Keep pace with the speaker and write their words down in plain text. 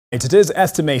It is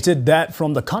estimated that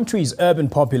from the country's urban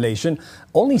population,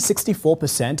 only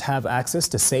 64% have access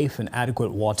to safe and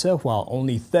adequate water, while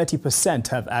only 30%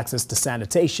 have access to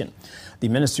sanitation. The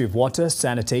Ministry of Water,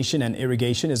 Sanitation and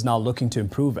Irrigation is now looking to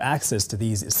improve access to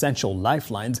these essential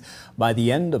lifelines by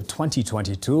the end of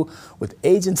 2022, with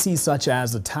agencies such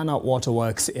as the Tana Water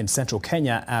Works in central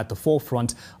Kenya at the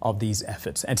forefront of these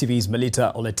efforts. NTV's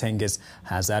Melita Oletenges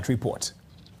has that report.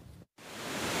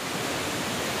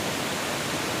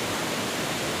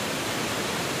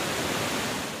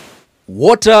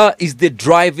 Water is the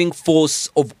driving force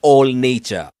of all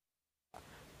nature.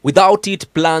 Without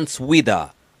it, plants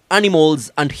wither,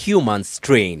 animals and humans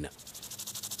strain.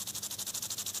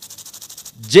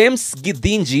 James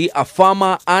Githinji, a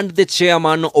farmer and the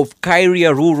chairman of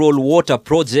Kairia Rural Water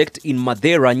Project in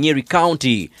Madera, Nyeri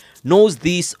County, knows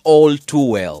this all too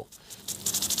well.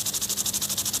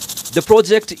 The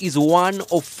project is one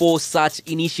of 4 such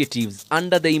initiatives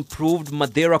under the improved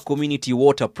Madera Community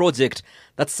Water Project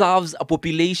that serves a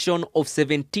population of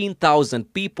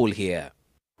 17,000 people here.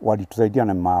 Walitusaidia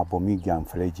na mambo mingi ya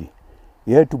mfereji.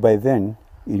 Yetu by then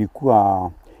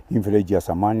ilikuwa mfereji ya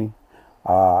zamani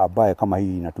ambaye kama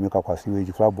hii inatumika kwa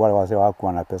sewage, kwa sababu wale wazee wako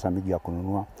wana pesa mingi ya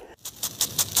kununua.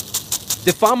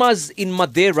 The farmers in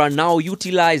Madera now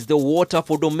utilize the water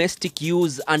for domestic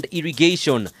use and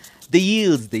irrigation. The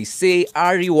yields, they say,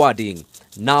 are rewarding.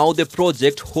 Now the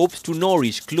project hopes to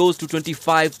nourish close to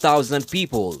 25,000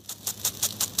 people.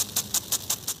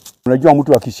 Unajua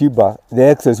mtu akishiba, the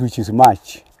excess which is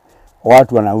much,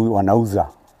 watu wanauza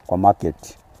kwa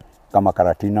market kama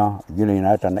Karatina, ingine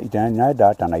inaenda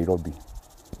hata Nairobi.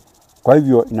 Kwa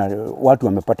hivyo watu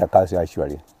wamepata kazi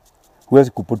actually.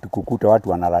 Huwezi kukuta watu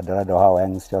wanaladalada hawa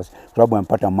youngsters kwa sababu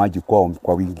wamepata maji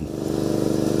kwa wingi.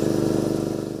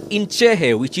 In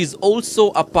Chehe, which is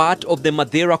also a part of the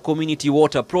Madera Community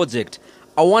Water Project,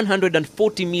 a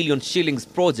 140 million shillings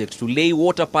project to lay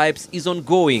water pipes is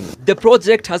ongoing. The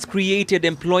project has created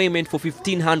employment for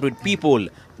 1,500 people,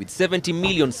 with 70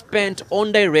 million spent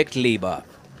on direct labor.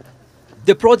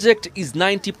 The project is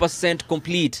 90%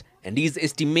 complete and is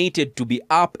estimated to be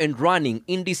up and running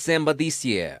in December this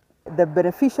year. The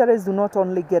beneficiaries do not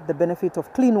only get the benefit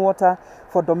of clean water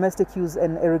for domestic use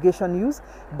and irrigation use,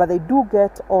 but they do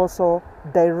get also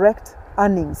direct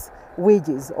earnings,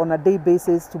 wages on a day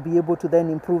basis to be able to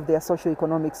then improve their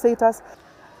socio-economic status.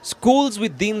 Schools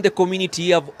within the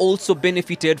community have also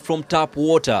benefited from tap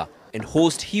water and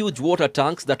host huge water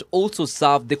tanks that also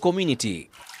serve the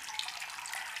community.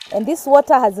 And this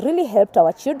water has really helped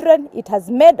our children. It has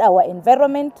made our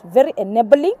environment very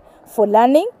enabling for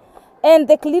learning. And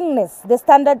the cleanliness, the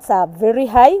standards are very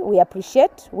high. We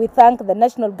appreciate. We thank the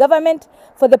national government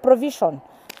for the provision.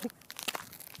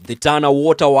 The Tana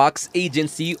Water Works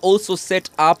Agency also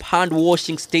set up hand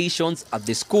washing stations at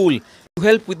the school to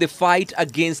help with the fight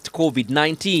against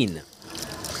COVID-19.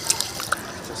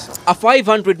 A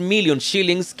 500 million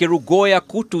shillings Kerugoya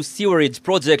Kutu sewerage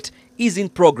project is in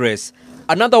progress.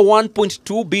 Another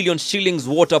 1.2 billion shillings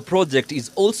water project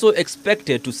is also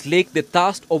expected to slake the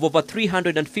thirst of over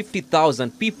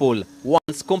 350,000 people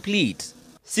once complete.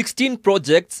 16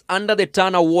 projects under the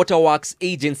Tana Water Works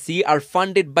Agency are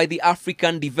funded by the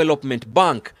African Development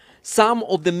Bank. Some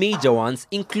of the major ones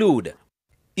include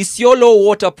Isiolo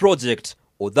Water Project,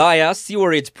 Odhaya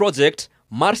Sewerage Project,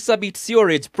 Marsabit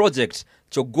Sewerage Project,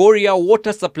 Chogoria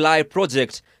Water Supply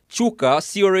Project, Chuka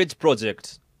Sewerage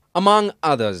Project, among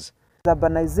others.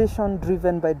 Urbanization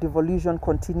driven by devolution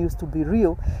continues to be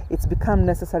real. It's become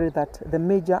necessary that the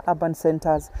major urban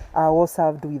centers are all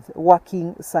served with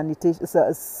working sanitation,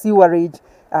 sewerage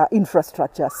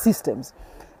infrastructure systems.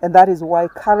 And that is why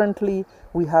currently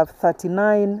we have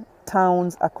 39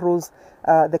 towns across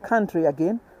the country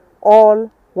again, all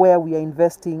where we are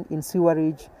investing in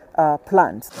sewerage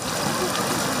plants.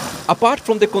 Apart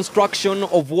from the construction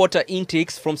of water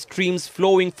intakes from streams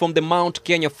flowing from the Mount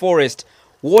Kenya forest,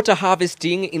 water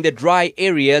harvesting in the dry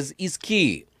areas is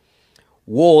key.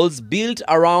 Walls built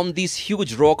around this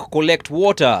huge rock collect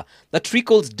water that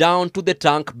trickles down to the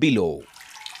tank below.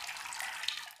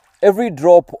 Every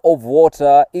drop of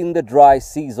water in the dry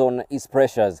season is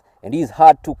precious and is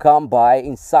hard to come by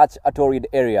in such a torrid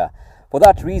area. For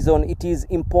that reason, it is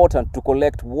important to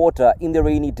collect water in the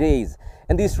rainy days.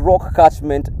 And this rock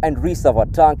catchment and reservoir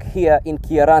tank here in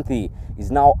Kiaranthi is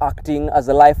now acting as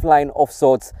a lifeline of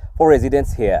sorts for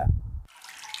residents here.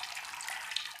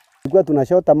 Tulikuwa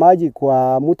tunashota maji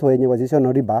kwa mto wenye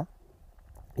wazisho riba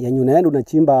yenye unaenda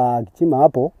unachimba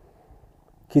hapo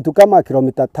kitu kama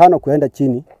kilomita 5 kuenda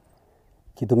chini,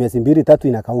 kitu miezi 2-3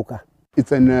 inakauka.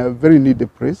 It's a very needy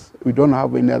place. We don't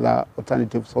have any other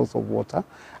alternative source of water,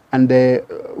 and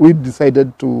we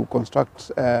decided to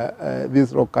construct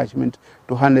this rock catchment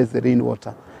to harness the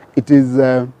rainwater.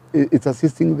 It's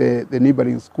assisting the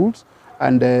neighboring schools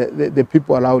and the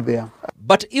people out there.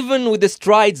 But even with the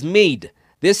strides made,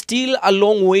 there's still a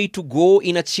long way to go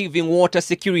in achieving water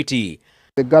security.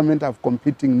 The government have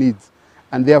competing needs,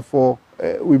 and therefore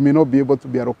we may not be able to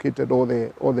be allocated all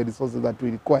the resources that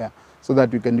we require so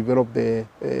that we can develop the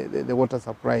water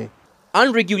supply.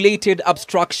 Unregulated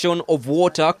abstraction of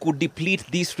water could deplete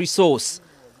this resource.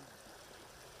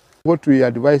 What we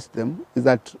advise them is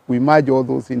that we merge all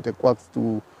those interquarks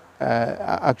to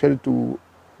actually to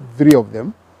 3 of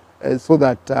them so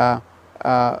that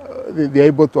they're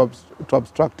able to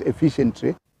abstract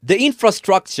efficiently. The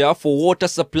infrastructure for water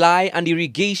supply and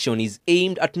irrigation is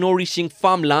aimed at nourishing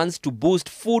farmlands to boost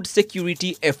food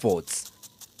security efforts.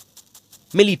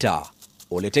 Melita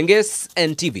Oletenges,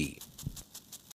 NTV.